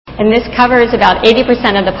and this covers about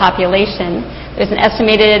 80% of the population. There's an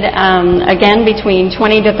estimated, again, between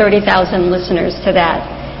 20 to 30,000 listeners to that.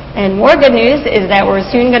 And more good news is that we're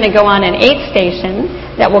soon going to go on an 8th station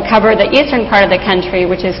that will cover the eastern part of the country,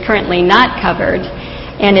 which is currently not covered,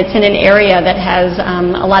 and it's in an area that has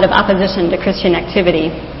a lot of opposition to Christian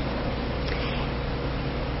activity.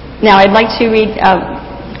 Now, I'd like to read...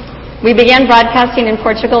 we began broadcasting in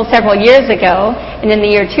Portugal several years ago, and in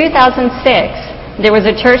the year 2006, there was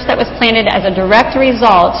a church that was planted as a direct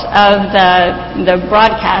result of the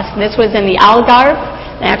broadcast. This was in the Algarve.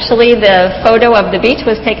 Actually, the photo of the beach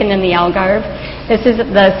was taken in the Algarve. This is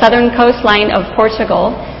the southern coastline of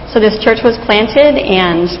Portugal. So this church was planted,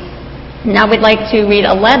 and now we'd like to read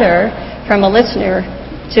a letter from a listener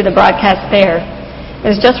to the broadcast there.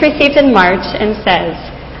 It was just received in March and says,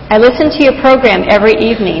 "I listen to your program every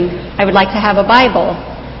evening. I would like to have a Bible.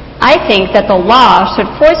 I think that the law should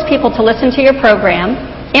force people to listen to your program,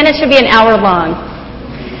 and it should be an hour long.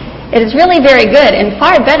 It is really very good and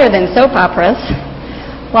far better than soap operas.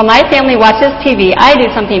 While my family watches TV, I do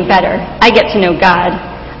something better. I get to know God.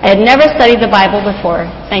 I had never studied the Bible before.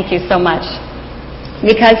 Thank you so much."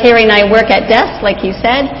 Because Harry and I work at desks, like you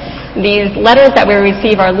said, these letters that we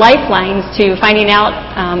receive are lifelines to finding out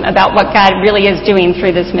about what God really is doing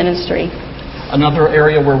through this ministry. Another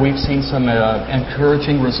area where we've seen some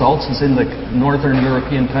encouraging results is in the northern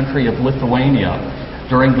European country of Lithuania.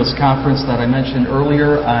 During this conference that I mentioned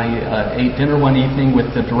earlier, I ate dinner one evening with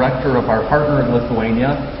the director of our partner in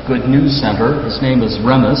Lithuania, Good News Center. His name is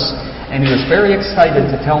Remus, and he was very excited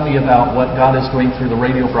to tell me about what God is doing through the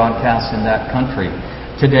radio broadcasts in that country.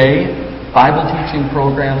 Today, Bible teaching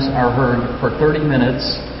programs are heard for 30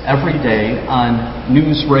 minutes every day on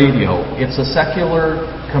News Radio. It's a secular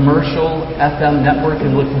commercial FM network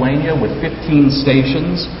in Lithuania with 15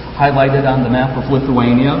 stations highlighted on the map of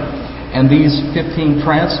Lithuania. And these 15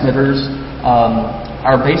 transmitters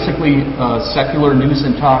are basically secular news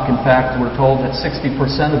and talk. In fact, we're told that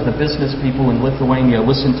 60% of the business people in Lithuania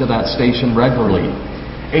listen to that station regularly.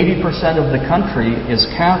 80% of the country is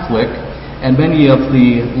Catholic, and many of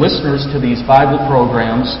the listeners to these Bible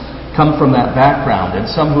programs come from that background. And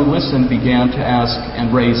some who listen began to ask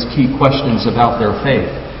and raise key questions about their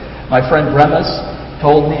faith. My friend Remus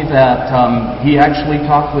told me that he actually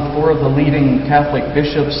talked with 4 of the leading Catholic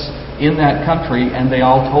bishops in that country, and they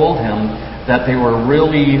all told him that they were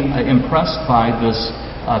really impressed by this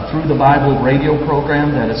Through the Bible radio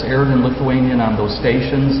program that is aired in Lithuanian on those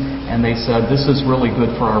stations, and they said this is really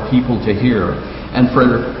good for our people to hear. And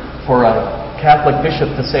for a Catholic bishop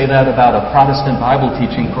to say that about a Protestant Bible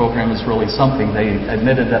teaching program is really something. They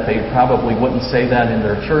admitted that they probably wouldn't say that in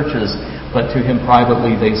their churches, but to him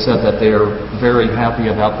privately they said that they are very happy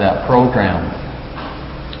about that program.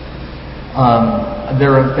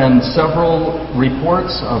 There have been several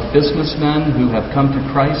reports of businessmen who have come to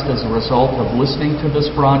Christ as a result of listening to this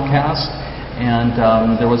broadcast. And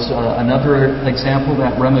there was another example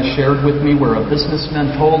that Remus shared with me where a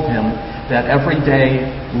businessman told him that every day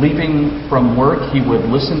leaving from work he would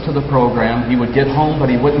listen to the program. He would get home, but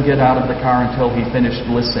he wouldn't get out of the car until he finished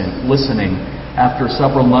listening. After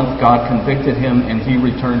several months, God convicted him and he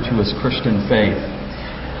returned to his Christian faith.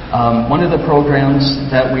 One of the programs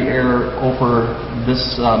that we air over this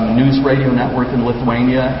news radio network in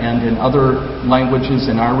Lithuania and in other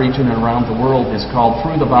languages in our region and around the world is called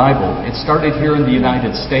Through the Bible. It started here in the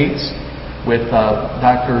United States with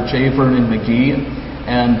Dr. J. Vernon McGee,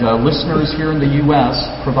 and listeners here in the U.S.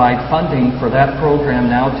 provide funding for that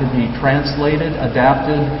program now to be translated,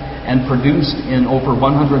 adapted, and produced in over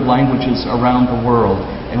 100 languages around the world.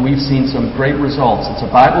 And we've seen some great results. It's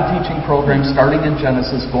a Bible teaching program starting in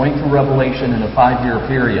Genesis, going through Revelation in a 5-year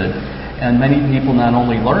period. And many people not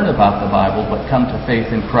only learn about the Bible, but come to faith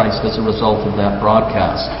in Christ as a result of that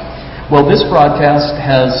broadcast. Well, this broadcast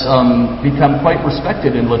has become quite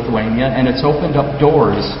respected in Lithuania, and it's opened up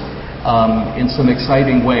doors in some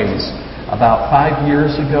exciting ways. About 5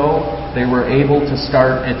 years ago, they were able to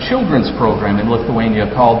start a children's program in Lithuania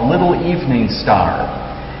called Little Evening Star.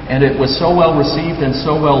 And it was so well received and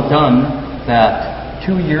so well done that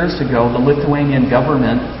 2 years ago, the Lithuanian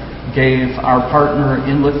government gave our partner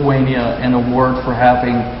in Lithuania an award for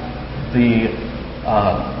having the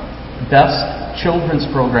best children's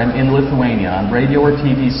program in Lithuania on radio or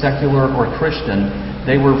TV, secular or Christian.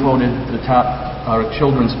 They were voted the top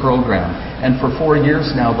children's program. And for 4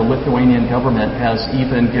 years now, the Lithuanian government has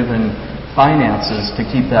even given finances to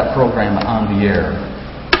keep that program on the air.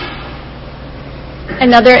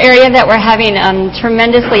 Another area that we're having a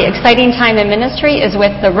tremendously exciting time in ministry is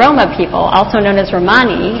with the Roma people, also known as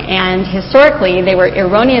Romani, and historically they were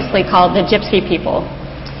erroneously called the Gypsy people.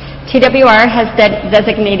 TWR has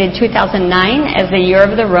designated 2009 as the Year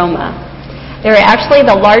of the Roma. They are actually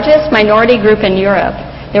the largest minority group in Europe.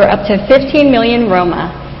 There are up to 15 million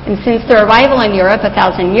Roma. And since their arrival in Europe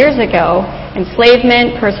 1,000 years ago,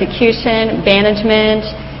 enslavement, persecution, banishment,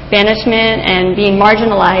 and being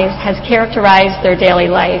marginalized has characterized their daily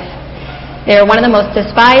life. They are one of the most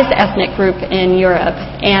despised ethnic group in Europe,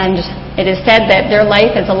 and it is said that their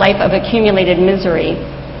life is a life of accumulated misery.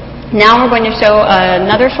 Now we're going to show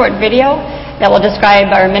another short video that will describe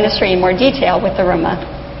our ministry in more detail with the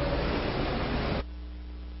Roma.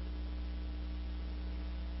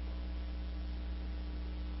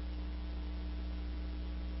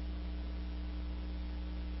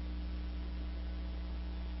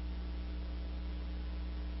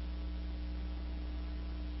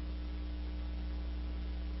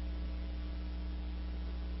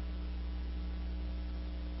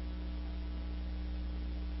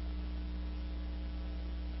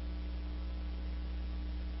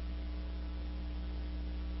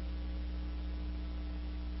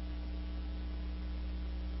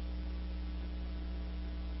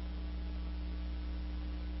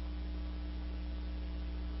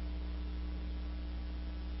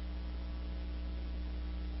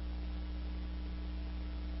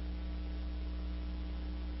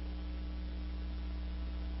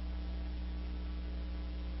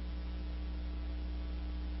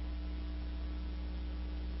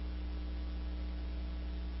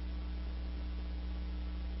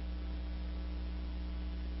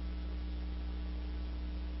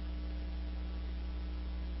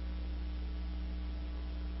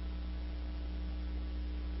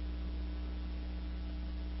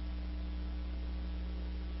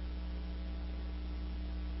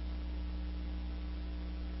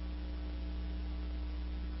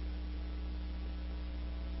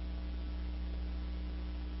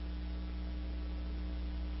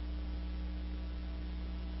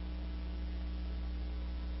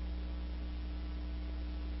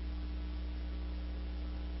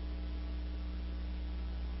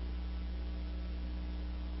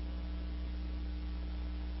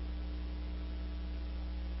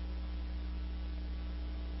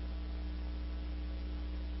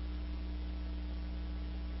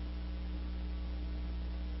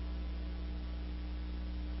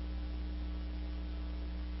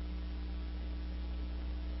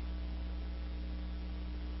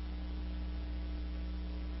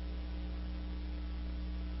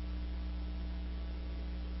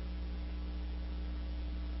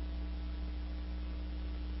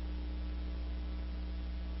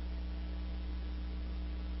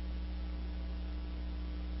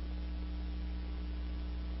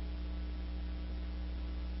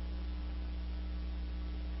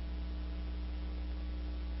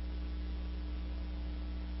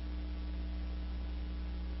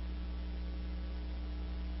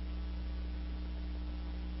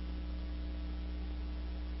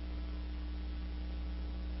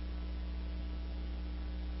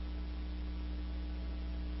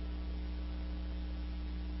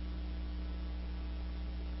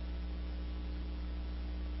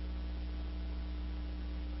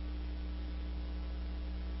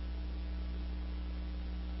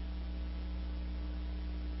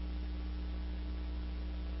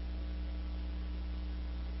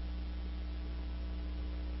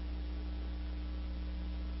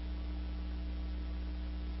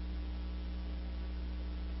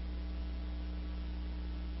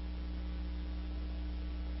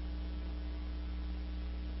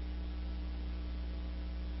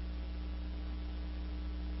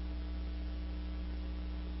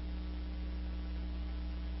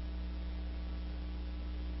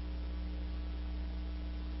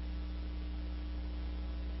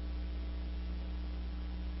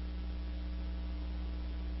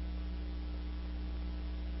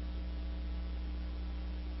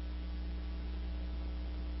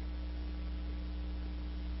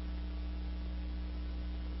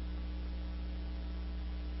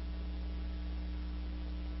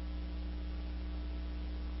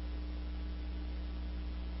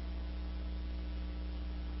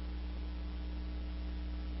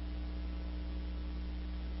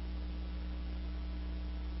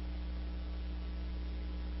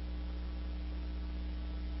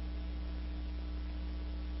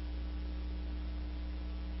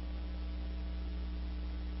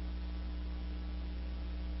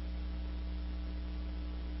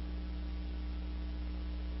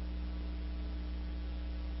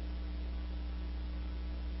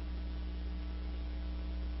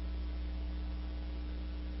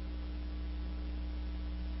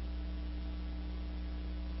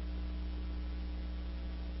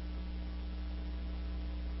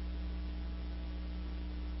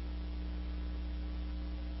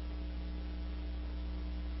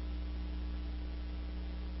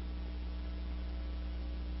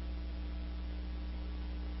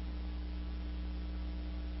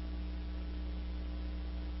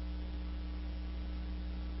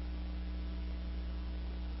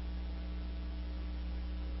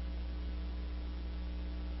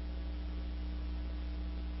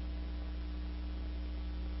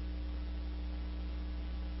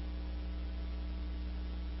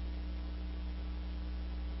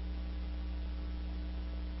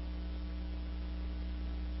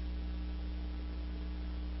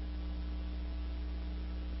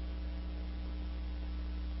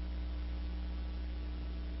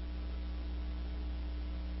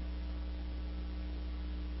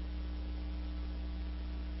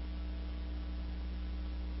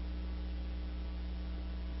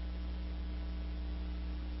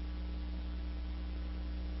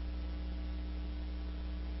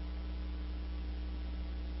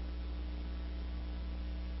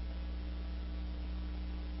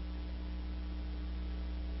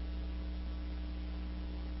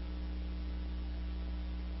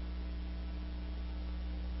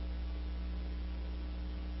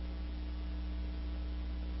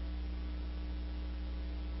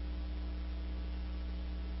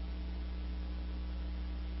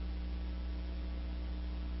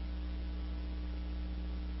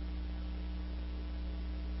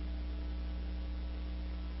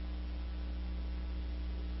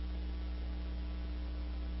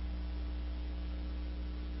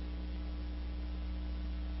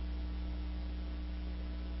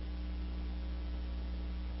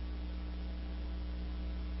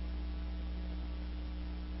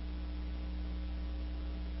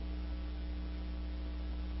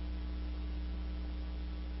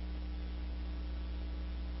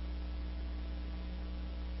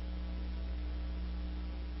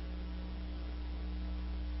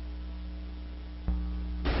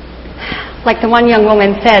 like the one young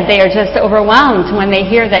woman said, they are just overwhelmed when they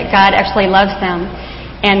hear that God actually loves them,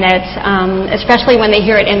 and that especially when they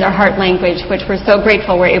hear it in their heart language, which we're so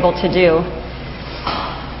grateful we're able to do.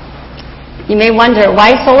 You may wonder,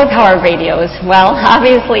 why solar-powered radios? Well,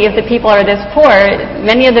 obviously, if the people are this poor,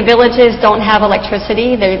 many of the villages don't have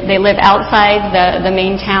electricity. They live outside the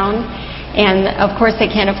main town, and of course they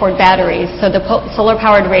can't afford batteries. So the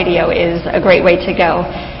solar-powered radio is a great way to go.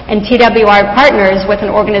 And TWR partners with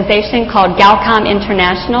an organization called Galcom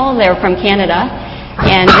International. They're from Canada,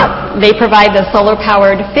 and they provide the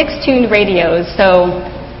solar-powered fixed-tuned radios. So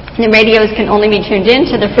the radios can only be tuned in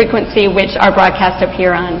to the frequency which our broadcasts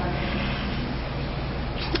appear on.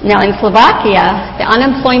 Now, in Slovakia, the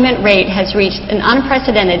unemployment rate has reached an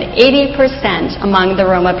unprecedented 80% among the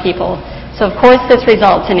Roma people. So, of course, this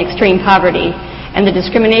results in extreme poverty. And the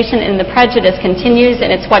discrimination and the prejudice continues, and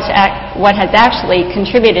it's what has actually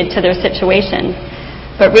contributed to their situation.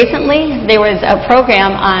 But recently, there was a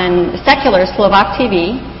program on secular Slovak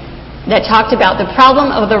TV that talked about the problem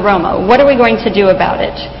of the Roma. What are we going to do about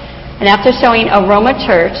it? And after showing a Roma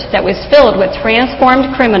church that was filled with transformed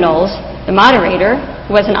criminals, the moderator,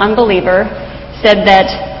 who was an unbeliever, said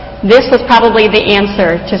that this was probably the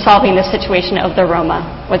answer to solving the situation of the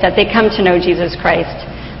Roma, was that they come to know Jesus Christ.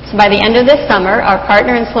 So by the end of this summer, our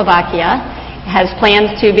partner in Slovakia has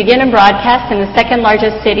plans to begin a broadcast in the second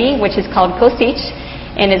largest city, which is called Kosice,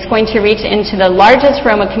 and it's going to reach into the largest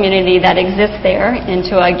Roma community that exists there,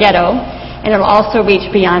 into a ghetto, and it'll also reach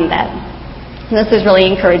beyond that. And this is really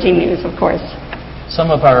encouraging news, of course. Some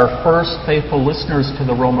of our first faithful listeners to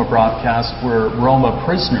the Roma broadcast were Roma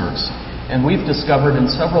prisoners. And we've discovered in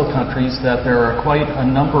several countries that there are quite a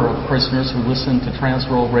number of prisoners who listen to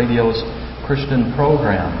Transworld Radio's Christian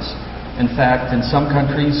programs. In fact, in some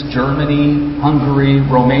countries, Germany, Hungary,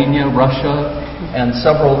 Romania, Russia, and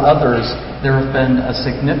several others, there have been a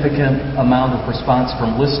significant amount of response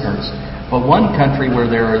from listeners. But one country where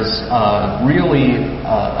there is really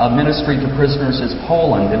a ministry to prisoners is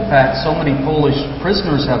Poland. In fact, so many Polish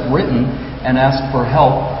prisoners have written and asked for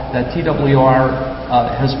help that TWR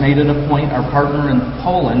has made it a point, our partner in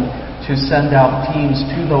Poland, to send out teams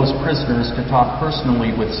to those prisoners to talk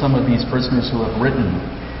personally with some of these prisoners who have written.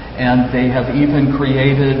 And they have even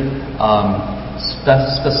created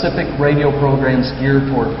specific radio programs geared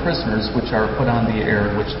toward prisoners, which are put on the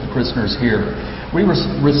air, which the prisoners hear. We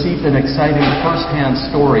received an exciting first-hand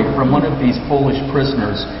story from one of these Polish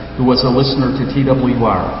prisoners who was a listener to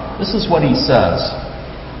TWR. This is what he says.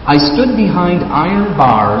 I stood behind iron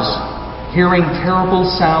bars, hearing terrible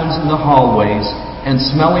sounds in the hallways and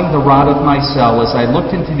smelling the rot of my cell as I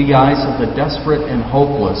looked into the eyes of the desperate and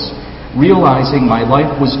hopeless, realizing my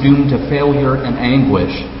life was doomed to failure and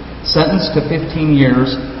anguish. Sentenced to 15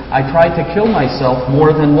 years, I tried to kill myself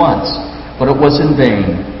more than once, but it was in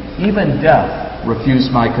vain. Even death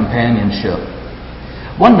refused my companionship.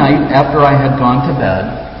 One night, after I had gone to bed,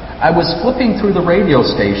 I was flipping through the radio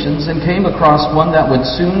stations and came across one that would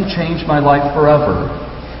soon change my life forever.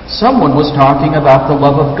 Someone was talking about the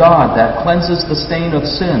love of God that cleanses the stain of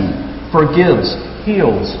sin, forgives,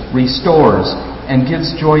 heals, restores, and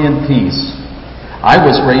gives joy and peace. I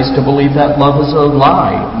was raised to believe that love is a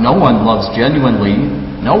lie. No one loves genuinely.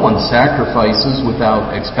 No one sacrifices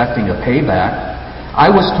without expecting a payback.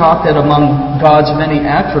 I was taught that among God's many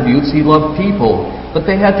attributes, He loved people, but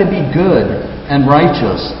they had to be good and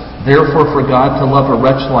righteous. Therefore, for God to love a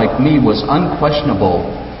wretch like me was unquestionable.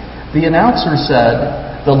 The announcer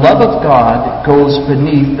said, the love of God goes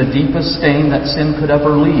beneath the deepest stain that sin could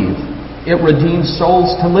ever leave. It redeems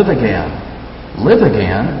souls to live again. Live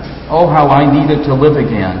again? Oh, how I needed to live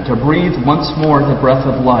again, to breathe once more the breath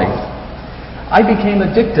of life. I became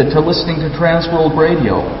addicted to listening to Transworld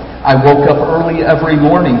Radio. I woke up early every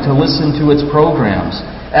morning to listen to its programs.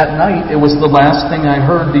 At night, it was the last thing I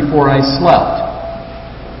heard before I slept.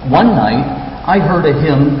 One night, I heard a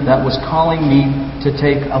hymn that was calling me to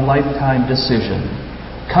take a lifetime decision.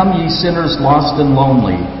 Come ye sinners lost and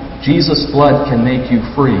lonely, Jesus' blood can make you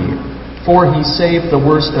free. For He saved the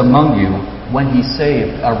worst among you when He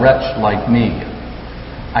saved a wretch like me.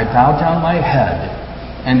 I bowed down my head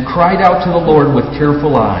and cried out to the Lord with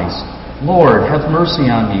tearful eyes. Lord, have mercy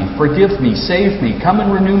on me, forgive me, save me, come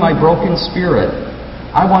and renew my broken spirit.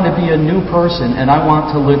 I want to be a new person and I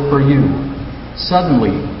want to live for you.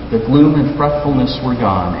 Suddenly, the gloom and fretfulness were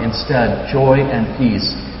gone. Instead, joy and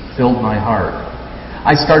peace filled my heart.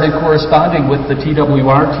 I started corresponding with the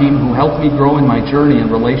TWR team who helped me grow in my journey and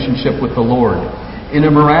relationship with the Lord. In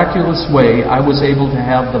a miraculous way, I was able to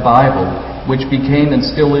have the Bible, which became and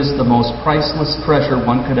still is the most priceless treasure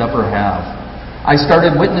one could ever have. I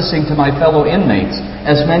started witnessing to my fellow inmates.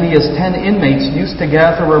 As many as 10 inmates used to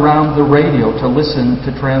gather around the radio to listen to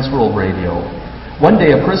Transworld Radio. One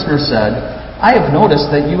day a prisoner said, "I have noticed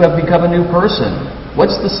that you have become a new person.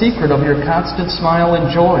 What's the secret of your constant smile and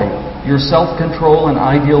joy, your self-control and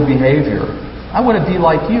ideal behavior? I want to be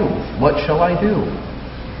like you. What shall I do?"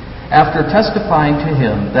 After testifying to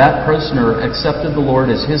him, that prisoner accepted the Lord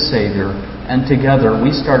as his Savior, and together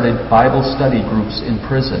we started Bible study groups in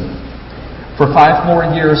prison. For 5 more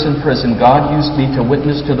years in prison, God used me to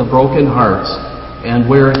witness to the broken hearts and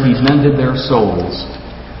where He mended their souls.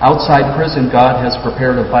 Outside prison, God has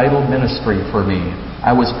prepared a vital ministry for me.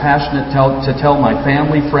 I was passionate to tell my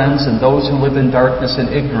family, friends, and those who live in darkness and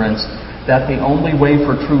ignorance that the only way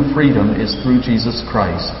for true freedom is through Jesus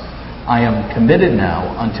Christ. I am committed now,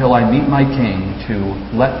 until I meet my King, to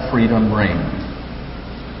let freedom reign.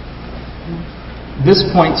 This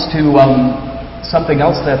points to something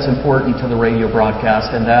else that's important to the radio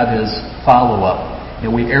broadcast, and that is follow-up.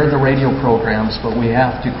 We air the radio programs, but we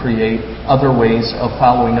have to create other ways of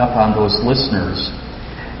following up on those listeners.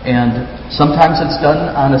 And sometimes it's done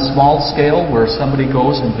on a small scale, where somebody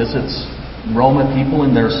goes and visits Roma people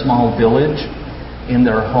in their small village, in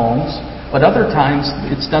their homes. But other times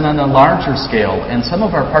it's done on a larger scale, and some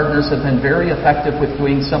of our partners have been very effective with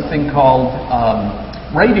doing something called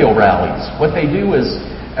radio rallies. What they do is,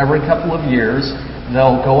 every couple of years,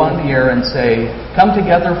 they'll go on the air and say, "Come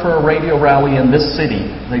together for a radio rally in this city."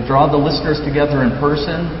 They draw the listeners together in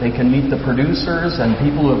person. They can meet the producers and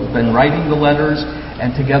people who have been writing the letters,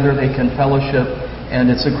 and together they can fellowship, and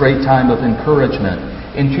it's a great time of encouragement.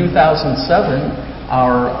 In 2007,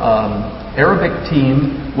 our Arabic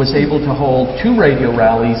team was able to hold 2 radio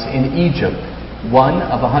rallies in Egypt, one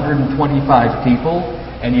of 125 people,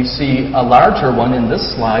 and you see a larger one in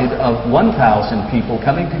this slide of 1,000 people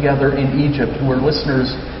coming together in Egypt who were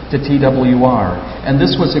listeners to TWR. And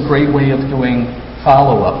this was a great way of doing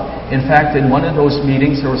follow-up. In fact, in one of those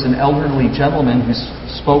meetings, there was an elderly gentleman who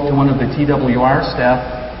spoke to one of the TWR staff,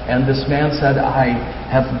 and this man said, "I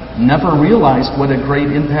have never realized what a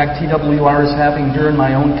great impact TWR is having here in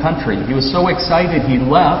my own country." He was so excited he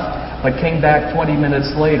left, but came back 20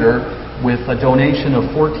 minutes later with a donation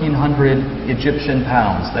of 1,400 Egyptian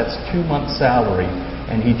pounds. That's 2 months' salary.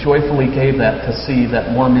 And he joyfully gave that to see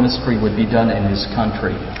that more ministry would be done in his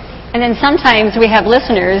country. And then sometimes we have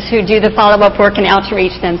listeners who do the follow-up work and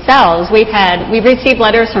outreach themselves. We've received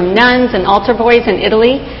letters from nuns and altar boys in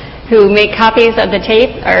Italy who make copies of the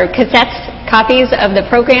tape, or cassettes, copies of the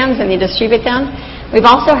programs, and they distribute them. We've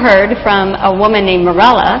also heard from a woman named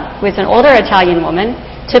Morella, who is an older Italian woman,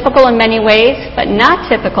 typical in many ways, but not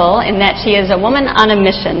typical in that she is a woman on a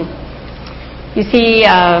mission. You see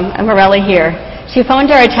Morella here. She phoned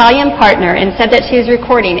her Italian partner and said that she is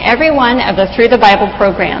recording every one of the Through the Bible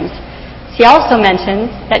programs. She also mentioned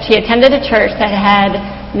that she attended a church that had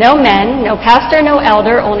no men, no pastor, no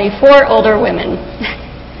elder, only 4 older women.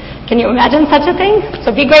 Can you imagine such a thing?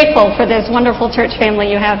 So be grateful for this wonderful church family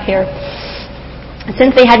you have here.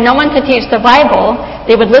 Since they had no one to teach the Bible,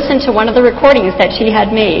 they would listen to one of the recordings that she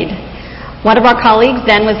had made. One of our colleagues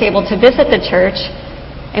then was able to visit the church,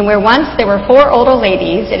 and where once there were 4 older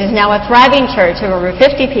ladies, it is now a thriving church of over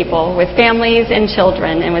 50 people with families and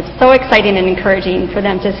children, and it's so exciting and encouraging for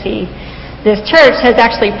them to see. This church has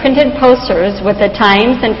actually printed posters with the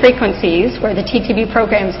times and frequencies where the TTB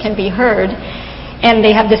programs can be heard, and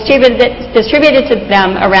they have distributed to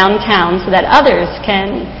them around town so that others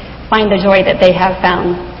can find the joy that they have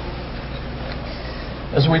found.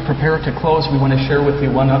 As we prepare to close, we want to share with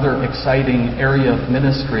you one other exciting area of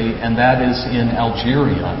ministry, and that is in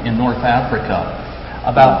Algeria, in North Africa.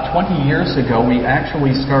 About 20 years ago, we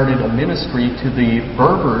actually started a ministry to the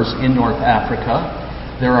Berbers in North Africa.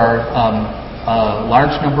 There are a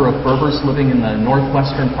large number of Berbers living in the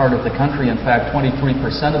northwestern part of the country. In fact,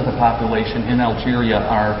 23% of the population in Algeria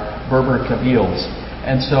are Berber Kabyles.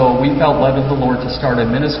 And so we felt led of the Lord to start a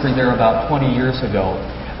ministry there about 20 years ago.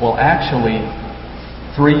 Well, actually,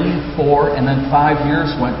 3, 4, and then 5 years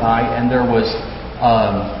went by, and there was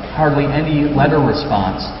hardly any letter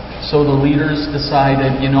response. So the leaders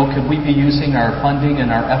decided, could we be using our funding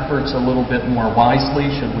and our efforts a little bit more wisely?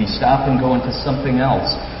 Should we stop and go into something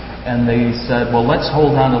else? And they said, well, let's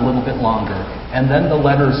hold on a little bit longer. And then the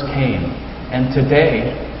letters came. And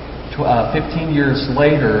today, 15 years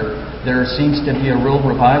later, there seems to be a real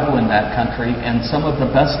revival in that country, and some of the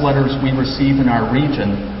best letters we receive in our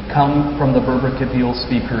region come from the Berber Kabyle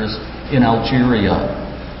speakers in Algeria.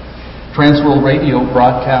 Transworld Radio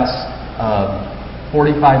broadcasts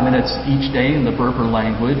 45 minutes each day in the Berber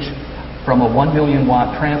language. from a 1 million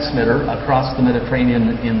watt transmitter across the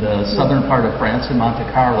Mediterranean in the southern part of France, in Monte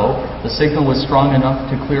Carlo. The signal was strong enough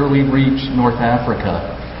to clearly reach North Africa.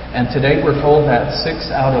 And today we're told that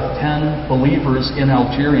 6 out of 10 believers in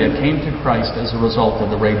Algeria came to Christ as a result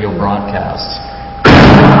of the radio broadcasts.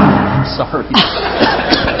 I'm sorry.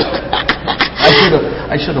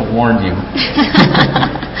 I should have warned you.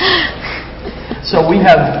 So we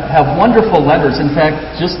have wonderful letters. In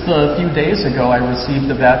fact, just a few days ago, I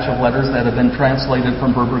received a batch of letters that have been translated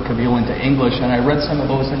from Berber Kabyle into English, and I read some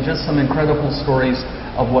of those and just some incredible stories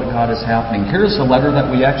of what God is happening. Here's a letter that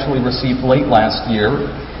we actually received late last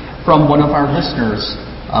year from one of our listeners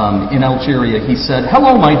in Algeria. He said,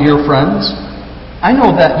 "Hello, my dear friends. I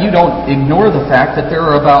know that you don't ignore the fact that there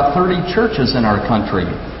are about 30 churches in our country.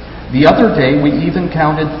 The other day, we even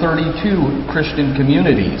counted 32 Christian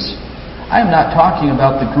communities. I am not talking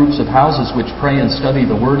about the groups of houses which pray and study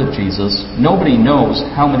the Word of Jesus. Nobody knows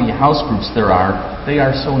how many house groups there are. They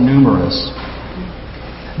are so numerous.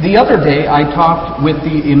 The other day, I talked with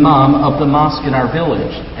the imam of the mosque in our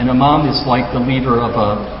village. An imam is like the leader of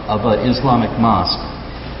an Islamic mosque.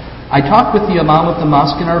 I talked with the imam of the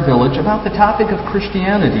mosque in our village about the topic of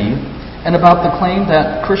Christianity and about the claim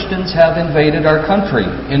that Christians have invaded our country,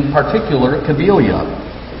 in particular Kabylia.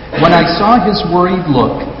 When I saw his worried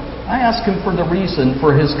look, I asked him for the reason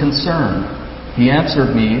for his concern. He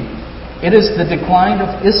answered me, "It is the decline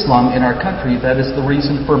of Islam in our country that is the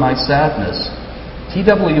reason for my sadness.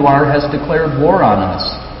 TWR has declared war on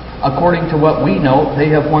us. According to what we know, they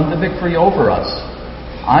have won the victory over us."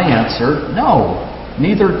 I answered, "No,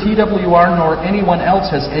 neither TWR nor anyone else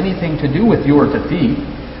has anything to do with your defeat.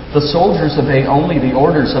 The soldiers obey only the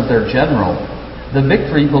orders of their general. The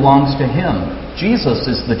victory belongs to him. Jesus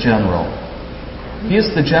is the general. He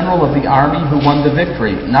is the general of the army who won the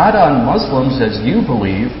victory, not on Muslims as you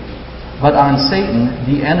believe, but on Satan,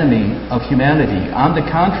 the enemy of humanity. On the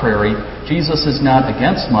contrary, Jesus is not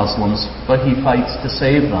against Muslims, but he fights to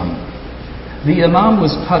save them." The imam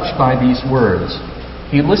was touched by these words.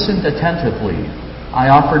 He listened attentively. I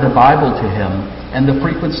offered a Bible to him and the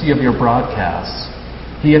frequency of your broadcasts.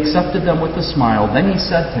 He accepted them with a smile. Then he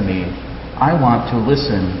said to me, "I want to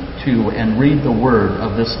listen to and read the word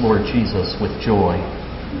of this Lord Jesus with joy."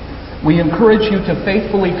 We encourage you to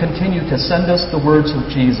faithfully continue to send us the words of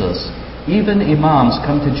Jesus. Even imams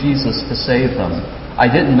come to Jesus to save them. I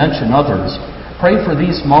didn't mention others. Pray for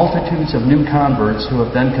these multitudes of new converts who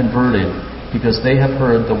have been converted because they have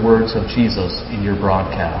heard the words of Jesus in your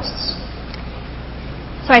broadcasts.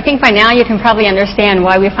 So I think by now you can probably understand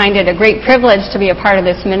why we find it a great privilege to be a part of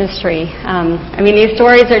this ministry. These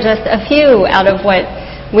stories are just a few out of what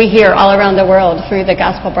we hear all around the world through the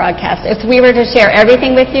gospel broadcast. If we were to share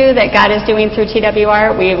everything with you that God is doing through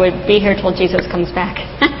TWR, we would be here till Jesus comes back.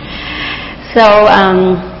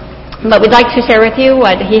 But we'd like to share with you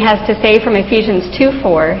what he has to say from Ephesians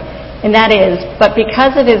 2:4, and that is, "But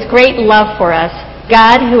because of his great love for us,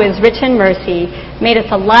 God, who is rich in mercy, made us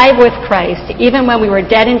alive with Christ, even when we were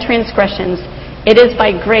dead in transgressions. It is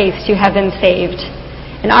by grace you have been saved."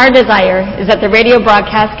 And our desire is that the radio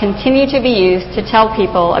broadcasts continue to be used to tell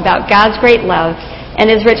people about God's great love and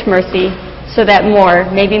his rich mercy so that more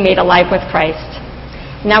may be made alive with Christ.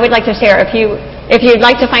 Now we'd like to share if you'd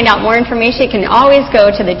like to find out more information, you can always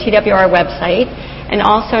go to the TWR website. And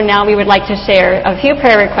also now we would like to share a few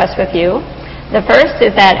prayer requests with you. The first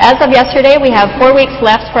is that as of yesterday, we have 4 weeks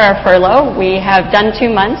left for our furlough. We have done 2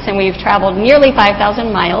 months and we've traveled nearly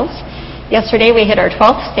 5,000 miles. Yesterday we hit our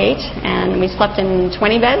 12th state and we slept in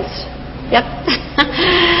 20 beds. Yep.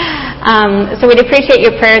 So we'd appreciate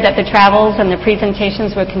your prayer that the travels and the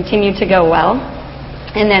presentations would continue to go well.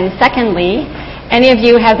 And then secondly, any of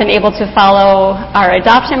you have been able to follow our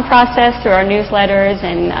adoption process through our newsletters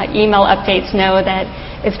and email updates know that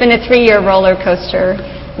it's been a 3-year roller coaster.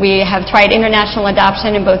 We have tried international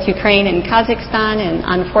adoption in both Ukraine and Kazakhstan, and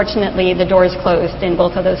unfortunately the doors closed in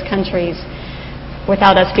both of those countries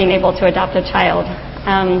without us being able to adopt a child.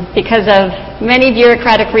 Because of many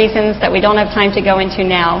bureaucratic reasons that we don't have time to go into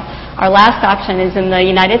now, our last option is in the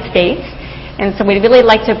United States. And so we'd really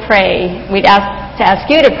like to pray. We'd ask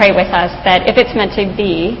you to pray with us that if it's meant to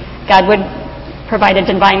be, God would provide a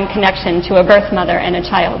divine connection to a birth mother and a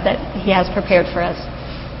child that he has prepared for us.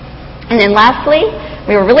 And then lastly,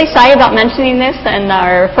 we were really shy about mentioning this in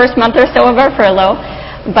our first month or so of our furlough,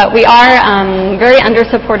 but we are very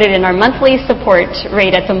under-supported in our monthly support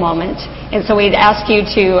rate at the moment. And so we'd ask you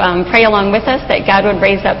to pray along with us that God would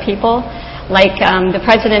raise up people like the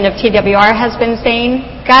president of TWR has been saying.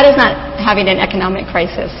 God is not having an economic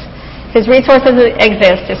crisis. His resources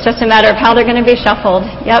exist. It's just a matter of how they're going to be shuffled.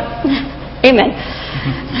 Yep. Amen.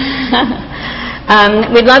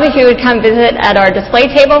 We'd love if you would come visit at our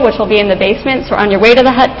display table, which will be in the basement. So on your way to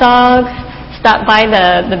the hot dogs, stop by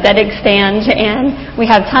the bedding stand, and we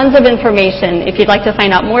have tons of information. If you'd like to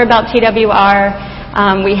find out more about TWR,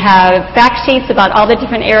 we have fact sheets about all the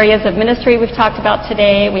different areas of ministry we've talked about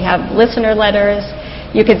today. We have listener letters.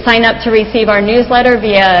 You can sign up to receive our newsletter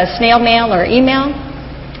via snail mail or email.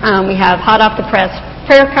 We have hot off the press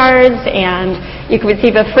prayer cards, and you can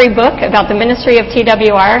receive a free book about the ministry of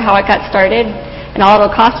TWR, how it got started, and all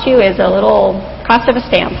it'll cost you is a little cost of a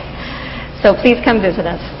stamp. So please come visit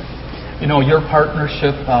us. You know, your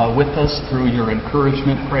partnership with us through your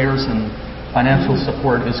encouragement, prayers, and financial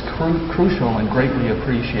support is crucial and greatly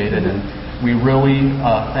appreciated. And we really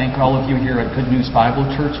thank all of you here at Good News Bible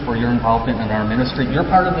Church for your involvement in our ministry. You're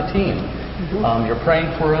part of the team. You're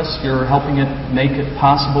praying for us. You're helping it make it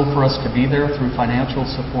possible for us to be there through financial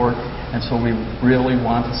support. And so we really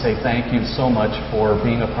want to say thank you so much for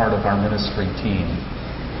being a part of our ministry team.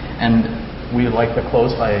 And we would like to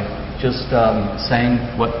close by just saying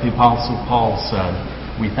what the Apostle Paul said.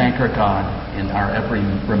 We thank our God in our every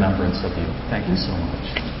remembrance of you. Thank you so much.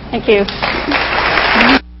 Thank you.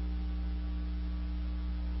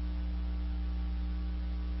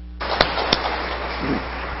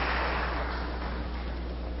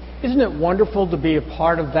 Isn't it wonderful to be a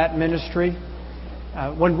part of that ministry?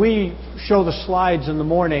 When we show the slides in the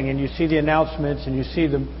morning and you see the announcements and you see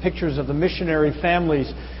the pictures of the missionary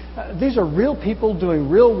families, these are real people doing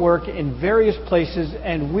real work in various places,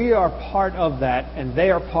 and we are part of that, and they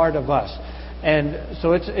are part of us. And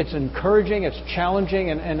so it's encouraging, it's challenging,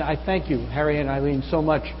 and I thank you, Harry and Eileen, so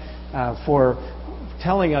much for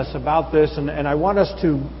telling us about this. And I want us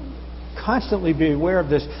to constantly be aware of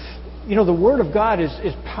this. You know, the Word of God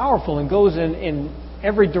is powerful and goes in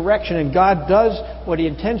every direction, and God does what He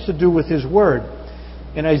intends to do with His Word.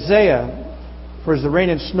 In Isaiah, for as the rain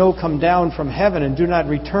and snow come down from heaven and do not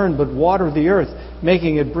return, but water the earth,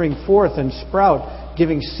 making it bring forth and sprout,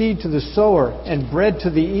 giving seed to the sower and bread to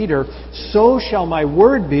the eater, so shall my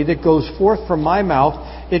word be that goes forth from my mouth.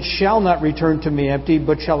 It shall not return to me empty,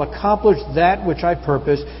 but shall accomplish that which I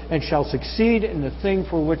purpose, and shall succeed in the thing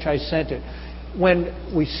for which I sent it. When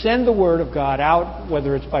we send the Word of God out,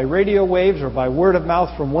 whether it's by radio waves or by word of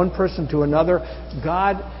mouth from one person to another,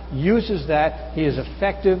 God uses that. He is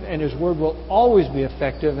effective, and His Word will always be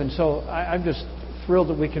effective. And so I'm just thrilled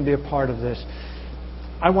that we can be a part of this.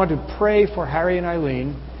 I want to pray for Harry and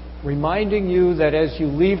Eileen, reminding you that as you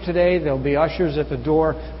leave today, there'll be ushers at the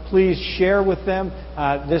door. Please share with them.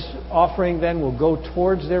 This offering then will go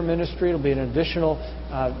towards their ministry. It'll be an additional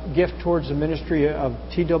gift towards the ministry of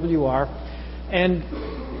TWR. And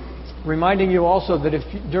reminding you also that if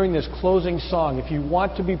during this closing song, if you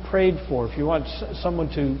want to be prayed for, if you want someone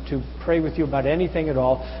to pray with you about anything at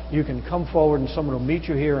all, you can come forward and someone will meet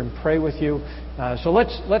you here and pray with you. So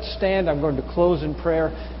let's stand. I'm going to close in prayer,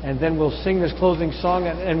 and then we'll sing this closing song,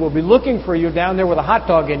 and we'll be looking for you down there with a hot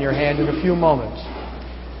dog in your hand in a few moments.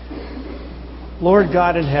 Lord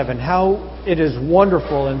God in heaven, how it is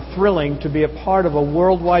wonderful and thrilling to be a part of a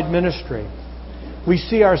worldwide ministry. We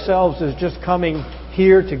see ourselves as just coming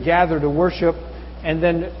here to gather to worship and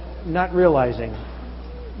then not realizing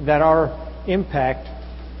that our impact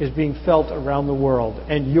is being felt around the world,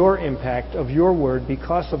 and your impact of your word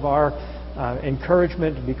because of our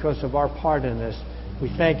encouragement, because of our part in this. We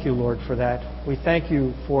thank you, Lord, for that. We thank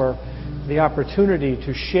you for the opportunity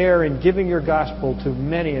to share in giving your gospel to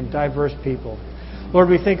many and diverse people. Lord,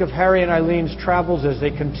 we think of Harry and Eileen's travels as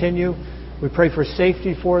they continue. We pray for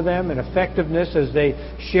safety for them and effectiveness as they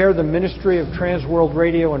share the ministry of Trans World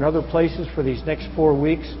Radio and other places for these next 4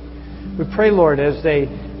 weeks. We pray, Lord, as they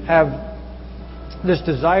have this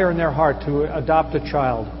desire in their heart to adopt a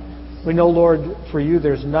child. We know, Lord, for you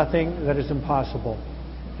there's nothing that is impossible.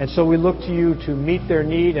 And so we look to you to meet their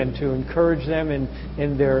need and to encourage them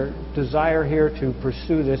in their desire here to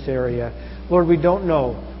pursue this area. Lord, we don't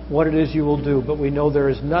know what it is you will do, but we know there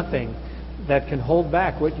is nothing that can hold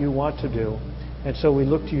back what you want to do. And so we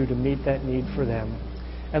look to you to meet that need for them.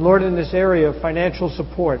 And Lord, in this area of financial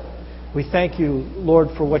support, we thank you, Lord,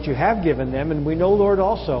 for what you have given them. And we know, Lord,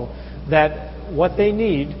 also that what they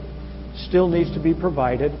need still needs to be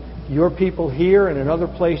provided. Your people here and in other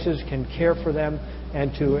places can care for them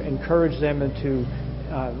and to encourage them and to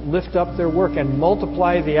lift up their work and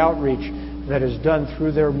multiply the outreach that is done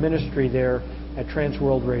through their ministry there at Trans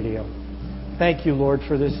World Radio. Thank you, Lord,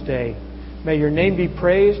 for this day. May your name be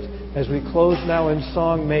praised as we close now in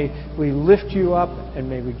song. May we lift you up and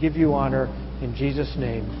may we give you honor. In Jesus'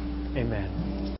 name, amen.